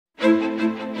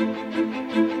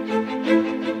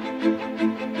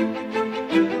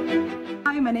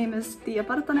Tiia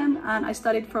Partanen, and I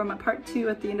studied for my Part 2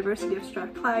 at the University of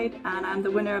Strathclyde, and I'm the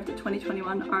winner of the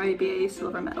 2021 RIBA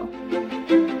Silver Medal.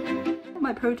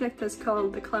 My project is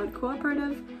called the Cloud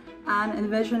Cooperative and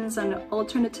envisions an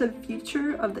alternative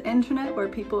future of the internet where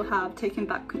people have taken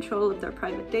back control of their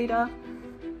private data.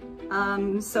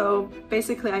 So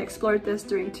basically I explored this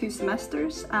during 2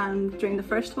 semesters, and during the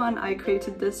first one I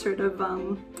created this sort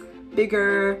of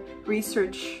bigger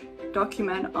research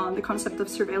document on the concept of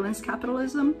surveillance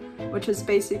capitalism, which is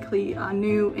basically a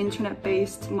new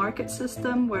internet-based market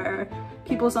system where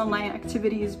people's online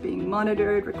activity is being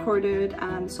monitored, recorded,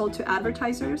 and sold to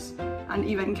advertisers and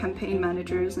even campaign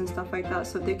managers and stuff like that,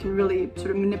 so they can really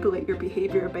sort of manipulate your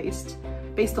behavior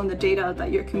based on the data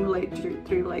that you accumulate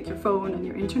through like your phone and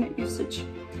your internet usage.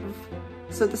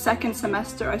 So the second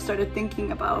semester I started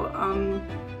thinking about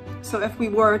so if we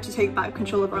were to take back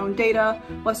control of our own data,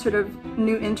 what sort of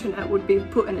new internet would be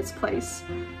put in its place?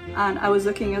 And I was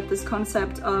looking at this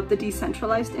concept of the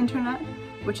decentralized internet,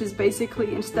 which is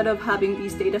basically, instead of having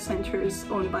these data centers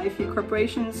owned by a few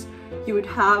corporations, you would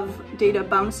have data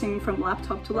bouncing from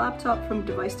laptop to laptop, from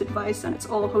device to device, and it's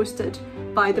all hosted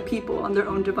by the people on their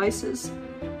own devices.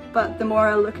 But the more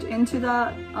I looked into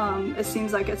that, it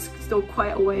seems like it's still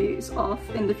quite a ways off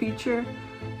in the future,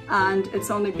 and it's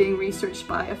only being researched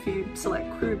by a few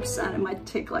select groups, and it might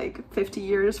take like 50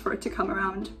 years for it to come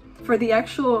around. For the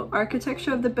actual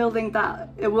architecture of the building,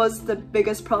 that it was the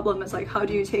biggest problem, is like, how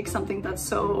do you take something that's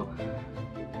so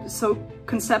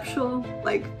conceptual,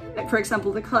 like for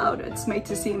example the cloud, it's made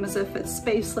to seem as if it's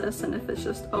spaceless, and if it's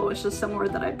just, oh, it's just somewhere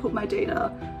that I put my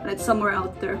data and it's somewhere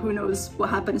out there, who knows what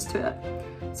happens to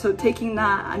it. So taking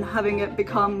that and having it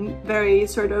become very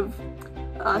sort of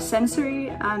sensory,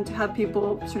 and to have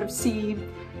people sort of see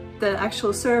the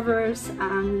actual servers,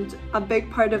 and a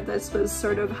big part of this was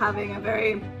sort of having a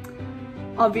very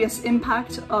obvious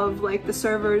impact of like the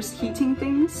servers heating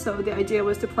things. So the idea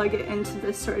was to plug it into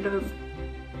this sort of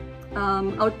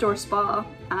outdoor spa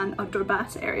and outdoor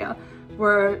bath area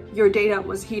where your data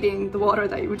was heating the water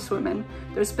that you would swim in.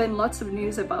 There's been lots of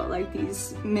news about like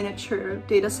these miniature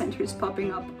data centers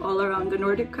popping up all around the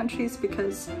Nordic countries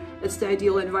because it's the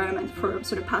ideal environment for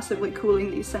sort of passively cooling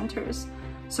these centers.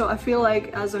 So I feel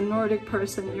like as a Nordic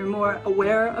person, you're more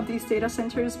aware of these data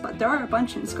centers, but there are a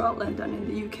bunch in Scotland and in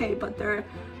the UK, but they're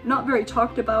not very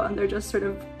talked about, and they're just sort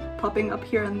of popping up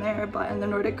here and there. But in the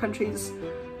Nordic countries,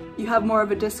 you have more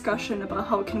of a discussion about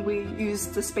how can we use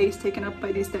the space taken up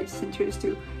by these data centers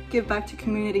to give back to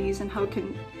communities, and how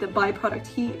can the byproduct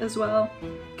heat as well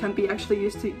can be actually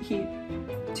used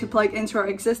to plug into our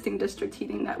existing district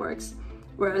heating networks,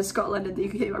 whereas Scotland and the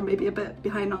UK are maybe a bit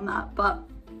behind on that. But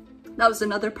that was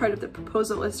another part of the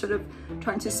proposal, is sort of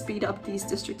trying to speed up these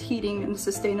district heating and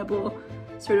sustainable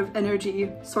sort of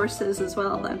energy sources as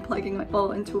well, and plugging it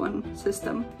all into one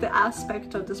system. The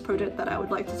aspect of this project that I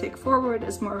would like to take forward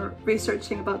is more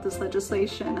researching about this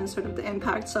legislation and sort of the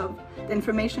impacts of the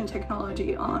information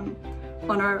technology on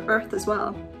our Earth as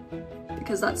well,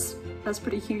 because that's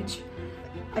pretty huge.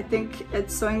 I think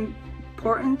it's so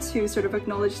important to sort of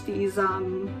acknowledge these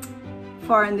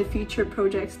far in the future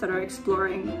projects that are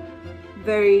exploring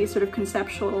very sort of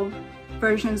conceptual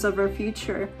versions of our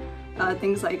future.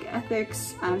 Things like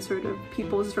ethics and sort of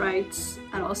people's rights,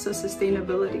 and also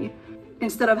sustainability.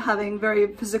 Instead of having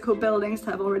very physical buildings that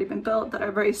have already been built that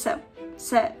are very set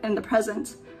in the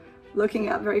present, looking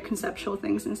at very conceptual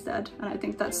things instead. And I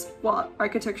think that's what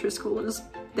architecture school is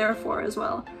there for as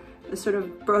well, is sort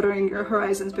of broadening your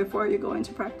horizons before you go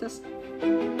into practice.